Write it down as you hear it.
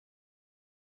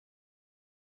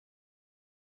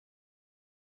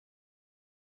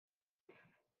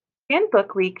Fan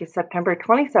Book Week is September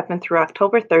 27th through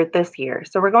October 3rd this year,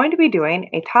 so we're going to be doing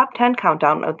a top 10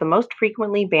 countdown of the most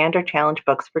frequently banned or challenged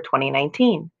books for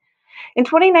 2019. In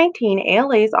 2019,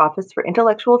 ALA's Office for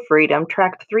Intellectual Freedom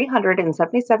tracked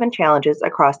 377 challenges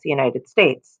across the United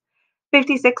States.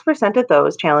 56% of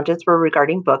those challenges were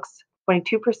regarding books,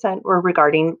 22% were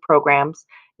regarding programs,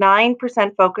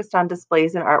 9% focused on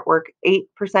displays and artwork,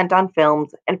 8% on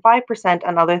films, and 5%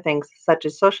 on other things such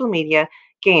as social media,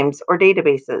 games, or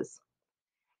databases.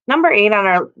 Number 8 on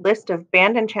our list of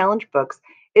banned and challenged books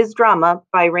is Drama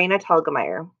by Raina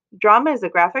Telgemeier. Drama is a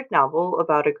graphic novel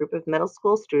about a group of middle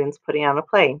school students putting on a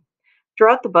play.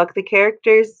 Throughout the book, the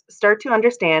characters start to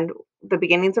understand the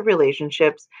beginnings of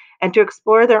relationships and to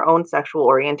explore their own sexual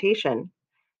orientation.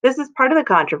 This is part of the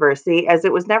controversy as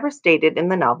it was never stated in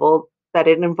the novel that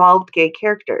it involved gay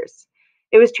characters.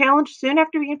 It was challenged soon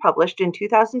after being published in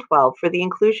 2012 for the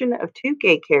inclusion of two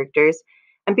gay characters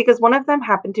and because one of them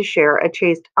happened to share a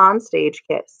chaste on-stage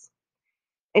kiss.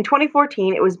 In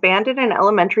 2014, it was banned in an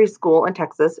elementary school in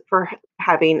Texas for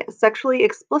having sexually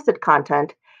explicit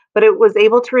content, but it was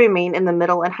able to remain in the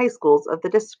middle and high schools of the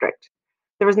district.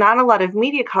 There was not a lot of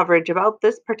media coverage about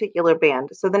this particular ban,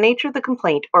 so the nature of the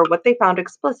complaint or what they found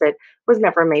explicit was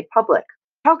never made public.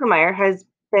 Telgemeier has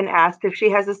been asked if she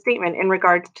has a statement in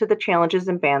regards to the challenges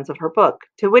and bans of her book,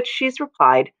 to which she's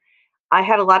replied, I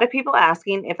had a lot of people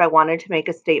asking if I wanted to make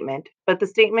a statement, but the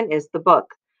statement is the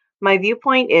book. My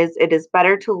viewpoint is it is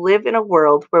better to live in a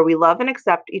world where we love and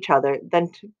accept each other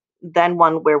than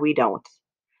one where we don't.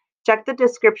 Check the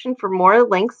description for more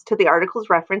links to the articles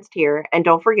referenced here, and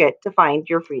don't forget to find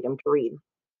your freedom to read.